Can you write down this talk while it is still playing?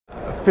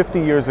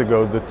50 years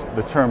ago,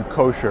 the term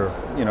kosher,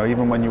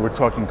 even when you were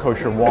talking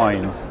kosher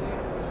wines,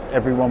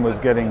 everyone was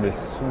getting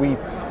this sweet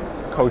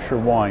kosher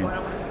wine.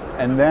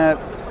 And that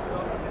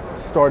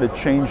started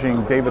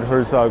changing. David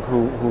Herzog,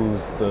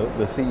 who's the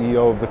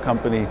CEO of the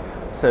company,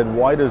 said,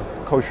 why does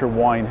kosher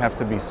wine have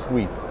to be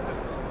sweet?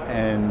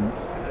 And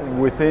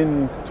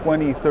within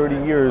 20, 30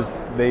 years,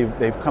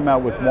 they've come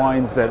out with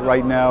wines that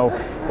right now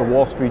the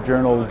Wall Street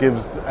Journal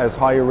gives as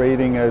high a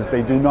rating as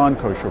they do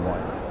non-kosher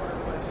wines.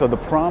 So the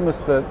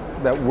promise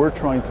that we're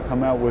trying to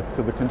come out with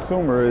to the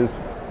consumer is,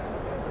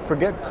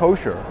 forget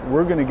kosher.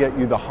 We're going to get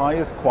you the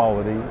highest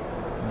quality,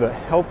 the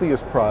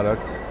healthiest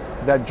product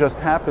that just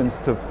happens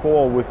to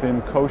fall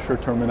within kosher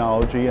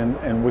terminology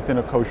and within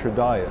a kosher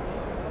diet.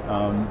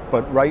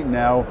 But right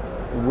now,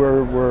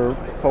 we're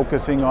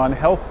focusing on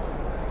health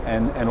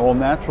and all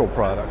natural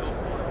products.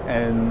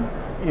 And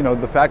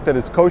the fact that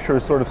it's kosher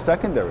is sort of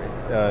secondary.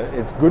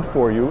 It's good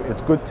for you,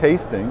 it's good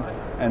tasting,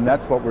 and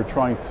that's what we're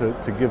trying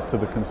to give to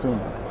the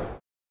consumer.